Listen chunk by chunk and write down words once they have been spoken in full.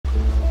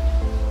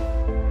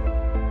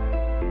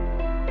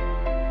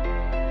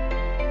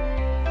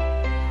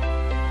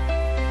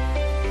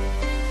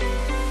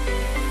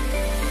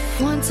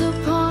Once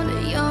upon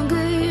a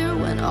younger year,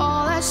 when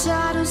all our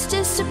shadows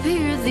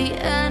disappeared, the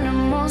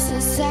animals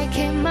inside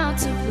came out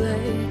to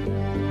play.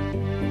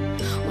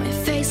 Went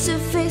face to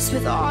face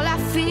with all our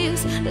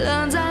fears,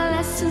 learned our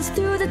lessons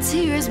through the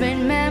tears,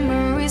 made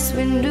memories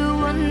we knew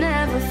would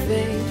never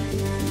fade.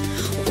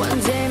 One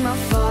day my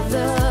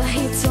father,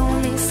 he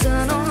told me,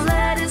 son, don't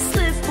let it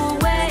slip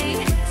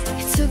away.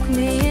 He took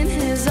me in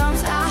his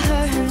arms, I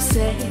heard him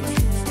say,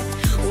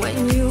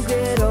 when you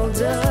get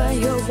older,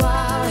 you're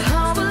wild,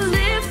 I will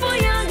live for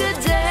younger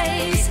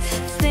days.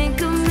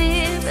 Think of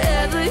me if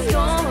ever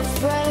you're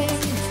afraid.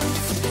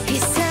 He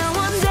said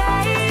one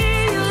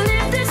day you'll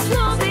leave this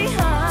world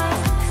behind,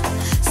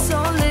 so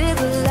live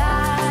a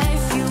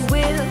life you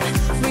will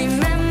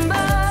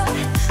remember.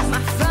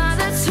 My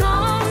father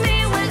told me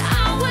when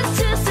I was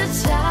just a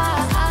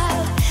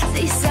child,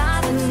 these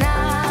are the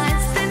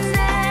nights that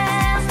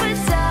never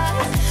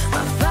die.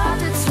 My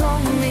father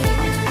told me.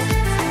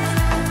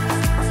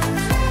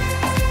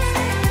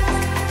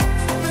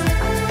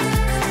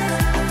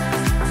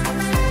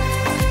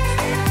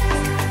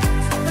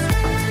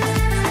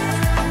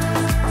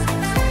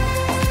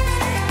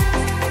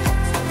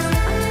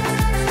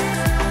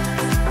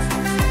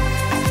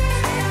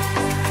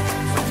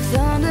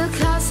 Thunder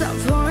clouds are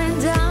pouring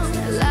down,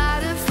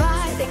 light a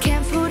fire they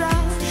can't put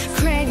out.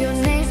 Crave your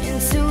name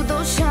into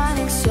those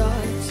shining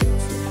stars.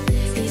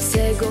 He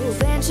said, go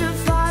venture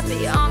far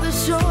beyond the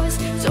shores.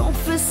 Don't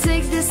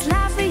forsake this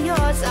life of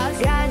yours.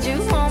 I'll guide you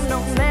home no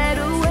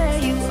matter where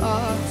you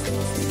are.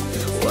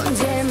 One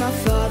day my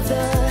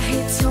father, he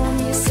told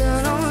me,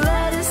 son, don't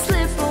let it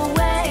slip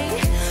away.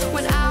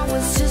 When I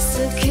was just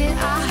a kid,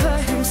 I